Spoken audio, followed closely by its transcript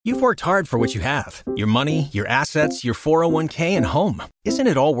You've worked hard for what you have. Your money, your assets, your 401k, and home. Isn't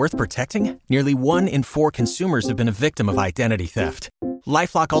it all worth protecting? Nearly 1 in 4 consumers have been a victim of identity theft.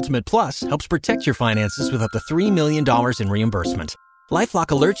 LifeLock Ultimate Plus helps protect your finances with up to $3 million in reimbursement. LifeLock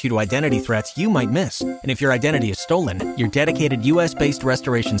alerts you to identity threats you might miss. And if your identity is stolen, your dedicated U.S.-based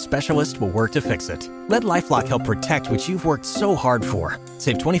restoration specialist will work to fix it. Let LifeLock help protect what you've worked so hard for.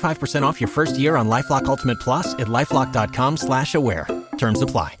 Save 25% off your first year on LifeLock Ultimate Plus at LifeLock.com/aware. Terms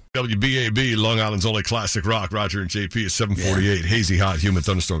apply. WBAB, Long Island's only classic rock. Roger and JP is 748. Yeah. Hazy, hot, humid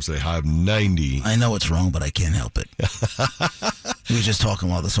thunderstorms today. High of 90. I know it's wrong, but I can't help it. We were just talking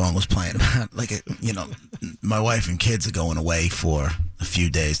while the song was playing about, my wife and kids are going away for a few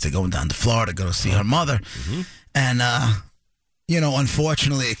days. They're going down to Florida to go see her mother. Mm-hmm. And,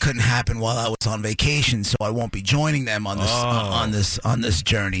 unfortunately, it couldn't happen while I was on vacation, so I won't be joining them on this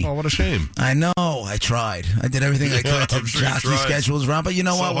journey. Oh, what a shame! I know. I tried. I did everything I could to jockey schedules around. But you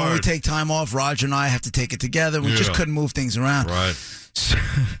know what? When we take time off, Roger and I have to take it together. We just couldn't move things around. Right.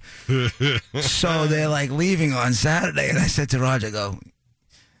 So they're leaving on Saturday, and I said to Roger, I go,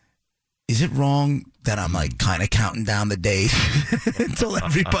 is it wrong that I'm kind of counting down the days until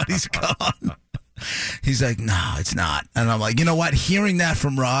everybody's gone? He's like, no, it's not. And I'm like, you know what? Hearing that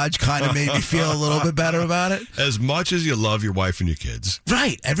from Raj kind of made me feel a little bit better about it. As much as you love your wife and your kids.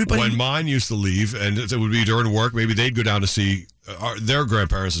 Right. Everybody. When mine used to leave, and it would be during work, maybe they'd go down to see their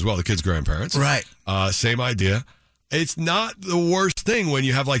grandparents as well, the kids' grandparents. Right. Same idea. It's not the worst thing when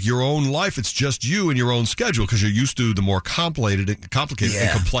you have your own life. It's just you and your own schedule because you're used to the more complicated and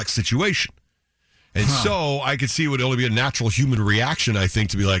complex situation. And so I could see it would only be a natural human reaction, I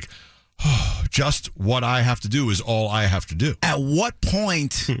think, to be like, just what I have to do is all I have to do. At what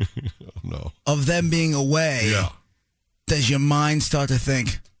point of them being away does your mind start to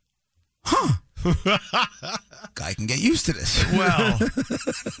think, guy can get used to this? Well,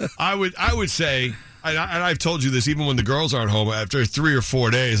 I would say, and I've told you this, even when the girls aren't home, after 3 or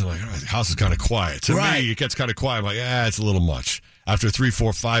 4 days, I'm like, the house is kind of quiet. To me, it gets kind of quiet. I'm like, it's a little much. After 3,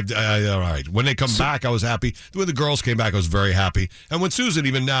 4, 5, all right. When they come back, I was happy. When the girls came back, I was very happy. And when Susan,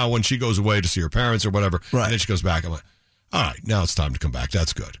 even now, when she goes away to see her parents or whatever, and then she goes back, I'm like, all right, now it's time to come back.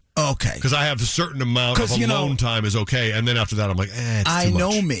 That's good. Okay. Because I have a certain amount of alone time is okay. And then after that, I'm like, it's too much. I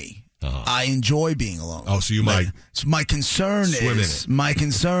know me. I enjoy being alone. Oh, so you might. So my concern is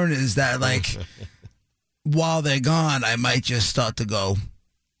that, while they're gone, I might just start to go,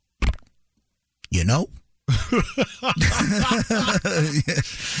 Get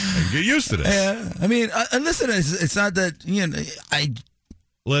used to this. Yeah, I mean, listen, it's not that,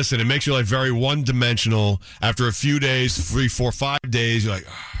 Listen, it makes your life very one-dimensional. After a few days, 3, 4, 5 days, you're like,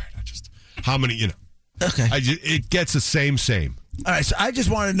 all right, how many, Okay. It gets the same. All right, so I just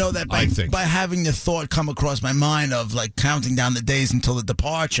want to know that by having the thought come across my mind of, counting down the days until the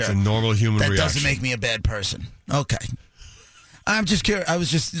departure. It's a normal human reaction. That doesn't make me a bad person. Okay. I'm just curious. I was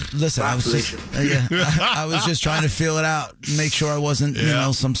just I was just trying to feel it out, make sure I wasn't,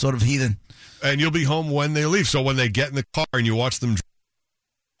 some sort of heathen. And you'll be home when they leave. So when they get in the car and you watch them,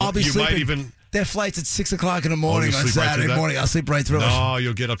 I'll be sleeping. Their flight's at 6:00 in the morning on Saturday morning. I'll sleep right through it. No,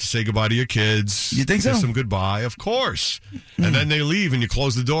 you'll get up to say goodbye to your kids. You think so? Kiss them goodbye, of course. And then they leave, and you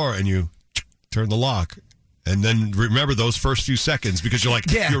close the door, and you turn the lock. And then remember those first few seconds because you're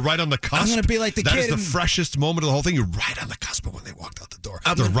you're right on the cusp. I'm going to be like the kid. That is the freshest moment of the whole thing. You're right on the cusp of when they walked out the door.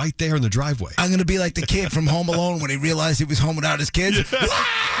 They're right there in the driveway. I'm going to be like the kid from Home Alone when he realized he was home without his kids. No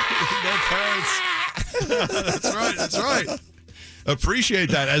parents. That's right.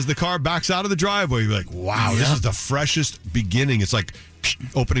 Appreciate that. As the car backs out of the driveway, you're like, wow, this is the freshest beginning. It's like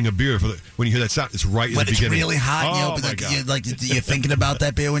opening a beer. When you hear that sound, it's right in the beginning. When it's really hot, you're thinking about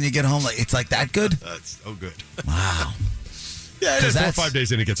that beer when you get home. It's that good? That's so good. Wow. Yeah, it is 4 or 5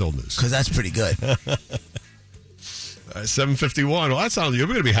 days in, it gets old news. Because that's pretty good. 7:51. Well, that sounds. You're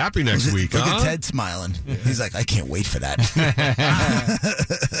going to be happy next week, Look at Ted smiling. Yeah. He's like, I can't wait for that.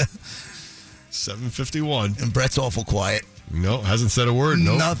 7:51. And Brett's awful quiet. No, hasn't said a word.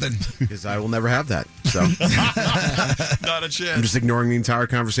 No, nothing. Because I will never have that. So not a chance. I'm just ignoring the entire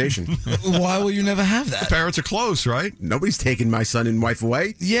conversation. Why will you never have that? The parents are close, right? Nobody's taking my son and wife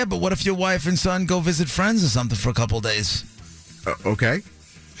away. Yeah, but what if your wife and son go visit friends or something for a couple of days? Okay.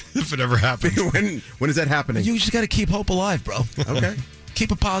 If it ever happens. When is that happening? You just got to keep hope alive, bro. Okay.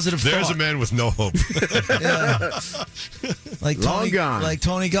 Keep a positive There's thought. a man with no hope. Yeah. Long gone. Like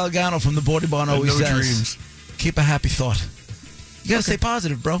Tony Galgano from the Border Barn always says. Dreams. Keep a happy thought. You got to stay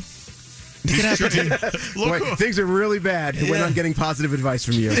positive, bro. Make it happen. Wait, things are really bad when I'm getting positive advice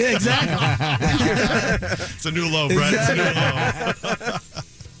from you. Yeah, exactly. It's a new low, Brett. It's a new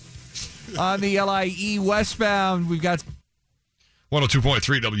low. On the LIE westbound, we've got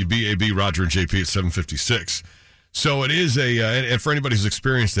 102.3 WBAB, Roger and JP at 756. So it is and for anybody who's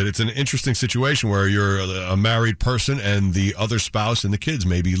experienced it, it's an interesting situation where you're a married person and the other spouse and the kids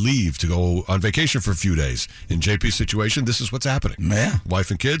maybe leave to go on vacation for a few days. In JP's situation, this is what's happening. Yeah.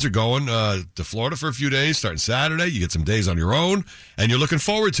 Wife and kids are going to Florida for a few days, starting Saturday. You get some days on your own, and you're looking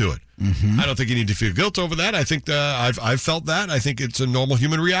forward to it. Mm-hmm. I don't think you need to feel guilt over that. I think I've felt that. I think it's a normal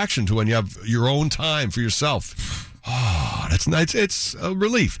human reaction to when you have your own time for yourself. Oh, that's nice. It's a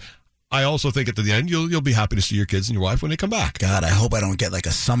relief. I also think at the end you'll be happy to see your kids and your wife when they come back. God, I hope I don't get like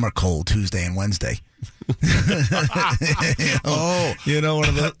a summer cold Tuesday and Wednesday. You know, one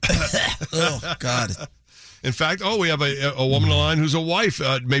of the. Oh God. In fact, we have a woman on the line who's a wife.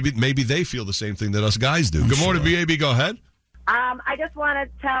 Maybe they feel the same thing that us guys do. Good morning, BAB. Go ahead. I just want to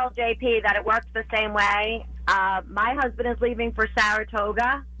tell JP that it works the same way. My husband is leaving for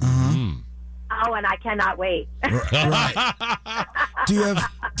Saratoga. Oh, and I cannot wait. Right. Do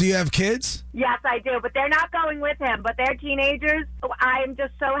you have kids? Yes, I do, but they're not going with him. But they're teenagers. I'm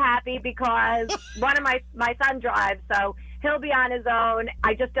just so happy because one of my son drives, so he'll be on his own.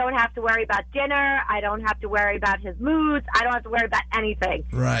 I just don't have to worry about dinner. I don't have to worry about his moods. I don't have to worry about anything.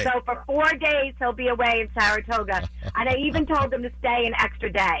 Right. So for 4 days, he'll be away in Saratoga. And I even told him to stay an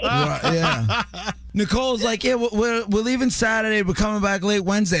extra day. Right, yeah. Nicole's like, yeah, we're leaving Saturday. We're coming back late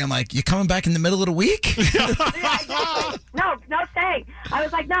Wednesday. I'm like, you're coming back in the middle of the week? No staying. I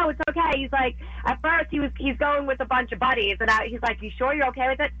was like, no, it's okay. He's like, at first he's going with a bunch of buddies, and he's like, you sure you're okay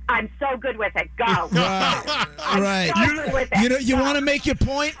with it? I'm so good with it. Go. Right. So good with it. You want to make your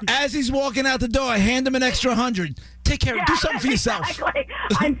point? As he's walking out the door, hand him an extra 100. Take care. Do something for yourself. Exactly.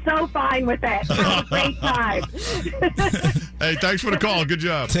 I'm so fine with it. Have a great time. Hey, thanks for the call. Good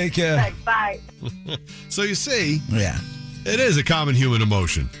job. Take care. Thanks, bye. So you see, Yeah. it is a common human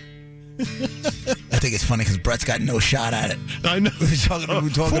emotion. I think it's funny because Brett's got no shot at it. I know. We were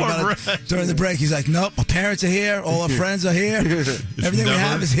talking about it during the break. He's like, nope, my parents are here. All our friends are here. Everything we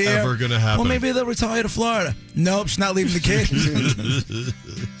have is here. Never going to happen. Well, maybe they'll retire to Florida. Nope, she's not leaving the kids.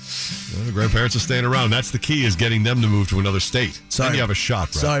 Well, the grandparents are staying around. That's the key, is getting them to move to another state. Sorry. Then you have a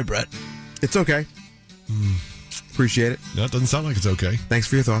shot, Brett. Sorry, Brett. It's okay. Appreciate it. No, it doesn't sound like it's okay. Thanks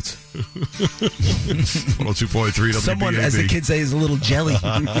for your thoughts. 102.3 WBAB. Someone, as the kids say, is a little jelly.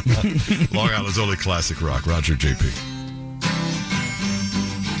 Long Island's only classic rock. Roger, JP.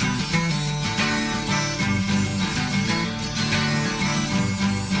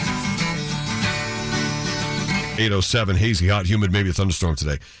 .807, hazy, hot, humid, maybe a thunderstorm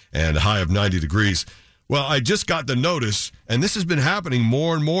today, and a high of 90 degrees. Well, I just got the notice, and this has been happening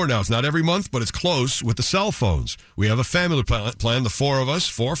more and more now. It's not every month, but it's close with the cell phones. We have a family plan, the four of us,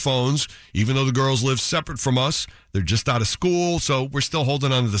 4 phones. Even though the girls live separate from us, they're just out of school, so we're still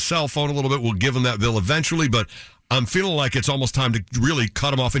holding on to the cell phone a little bit. We'll give them that bill eventually, but I'm feeling like it's almost time to really cut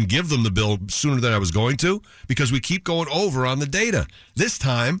them off and give them the bill sooner than I was going to, because we keep going over on the data. This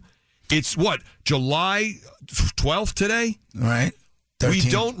time, it's July 12th today? Right. 13. We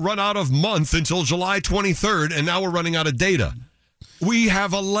don't run out of month until July 23rd, and now we're running out of data. We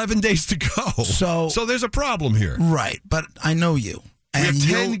have 11 days to go. So there's a problem here. Right, but I know you. We And have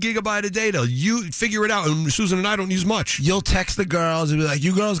 10 gigabyte of data. You figure it out, and Susan and I don't use much. You'll text the girls and be like,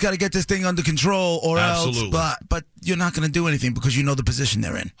 you girls got to get this thing under control or Absolutely. else. But you're not going to do anything because you know the position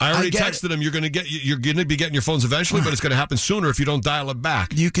they're in. I already texted them. You're going to be getting your phones eventually, but it's going to happen sooner if you don't dial it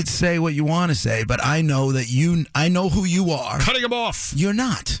back. You could say what you want to say, but I know that I know who you are. Cutting them off. You're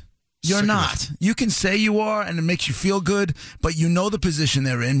not. You're not. You can say you are, and it makes you feel good, but you know the position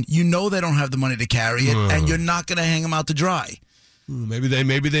they're in. You know they don't have the money to carry it, and you're not going to hang them out to dry. Maybe they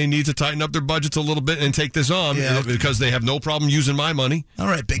need to tighten up their budgets a little bit and take this on because they have no problem using my money. All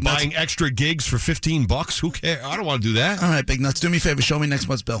right, Big Nuts. Buying extra gigs for $15. Who cares? I don't want to do that. All right, Big Nuts. Do me a favor. Show me next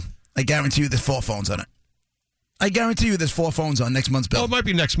month's bill. I guarantee you there's 4 phones on it. I guarantee you there's 4 phones on next month's bill. Well, it might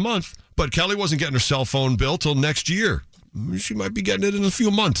be next month, but Kelly wasn't getting her cell phone bill till next year. She might be getting it in a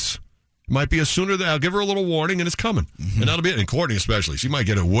few months. It might be as sooner than I'll give her a little warning, and it's coming. And that'll be it. And Courtney especially. She might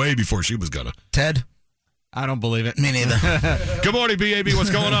get it way before she was going to. Ted? I don't believe it. Me neither. Good morning, BAB. What's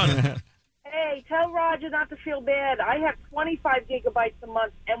going on? Hey, tell Roger not to feel bad. I have 25 gigabytes a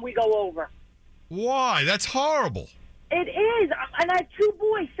month, and we go over. Why? That's horrible. It is. And I have 2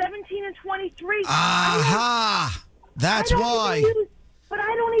 boys, 17 and 23. Aha! That's I don't why. even use, but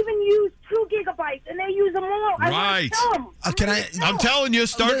I don't even use 2 gigabytes, and they use them all. Right. Can I? I'm telling you,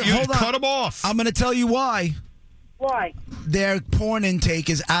 Hold on. cut them off. I'm going to tell you why. Why? their porn intake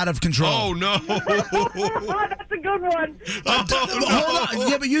is out of control. Oh, no. That's a good one. Hold on.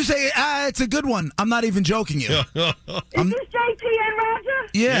 Yeah, but you say, it's a good one. I'm not even joking you. Is this JT and Roger?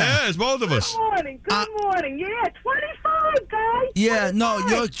 Yeah. Yeah, it's both of us. Good morning. Good morning. Yeah, 25, guys. Yeah, 25.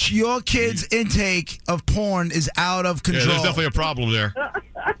 no, your kid's intake of porn is out of Yeah, control. there's definitely a problem there.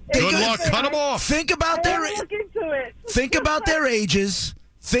 Good luck. Cut them off. Think about their Look into it. think about their ages.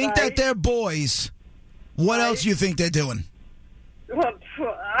 Think that Right. they're boys. What Right. else you think they're doing?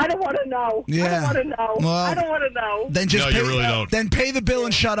 I don't want to know. Yeah. I don't want to know. Well, I don't want to know. Then just No, pay, you really don't. Then pay the bill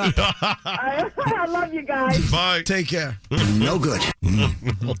and shut up. I love you guys. Bye. Take care. No good.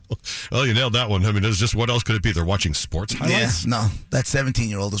 Well, you nailed that one. I mean, there's just what else could it be? They're watching sports highlights? No, that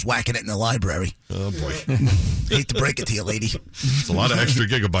 17-year-old is whacking it in the library. Oh, boy. Hate to break it to you, lady. It's a lot of extra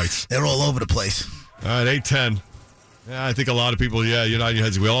gigabytes. They're all over the place. All right, 8:10. Yeah, I think a lot of people, you're nodding your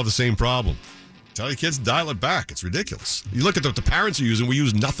heads. We all have the same problem. Tell your kids, dial it back. It's ridiculous. You look at what the parents are using, we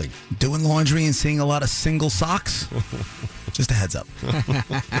use nothing. Doing laundry and seeing a lot of single socks. Just a heads up.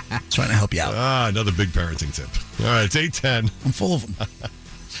 Trying to help you out. Another big parenting tip. All right, it's 8:10. I'm full of them.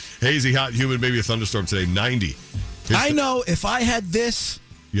 Hazy, hot, humid, maybe a thunderstorm today, 90. I know if I had this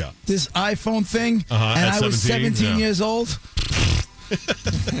iPhone thing and at I was 17 years old.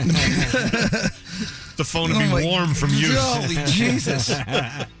 The phone would be warm from use. Holy Jesus.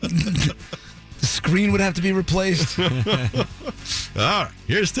 The screen would have to be replaced. All right,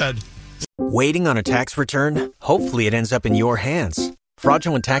 here's Ted. Waiting on a tax return? Hopefully it ends up in your hands.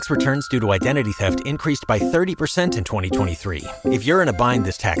 Fraudulent tax returns due to identity theft increased by 30% in 2023. If you're in a bind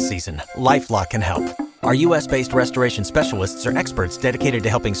this tax season, LifeLock can help. Our U.S.-based restoration specialists are experts dedicated to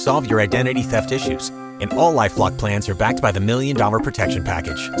helping solve your identity theft issues. And all LifeLock plans are backed by the $1 Million Protection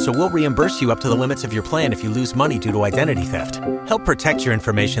Package. So we'll reimburse you up to the limits of your plan if you lose money due to identity theft. Help protect your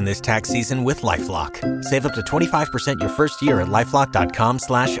information this tax season with LifeLock. Save up to 25% your first year at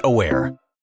LifeLock.com/aware.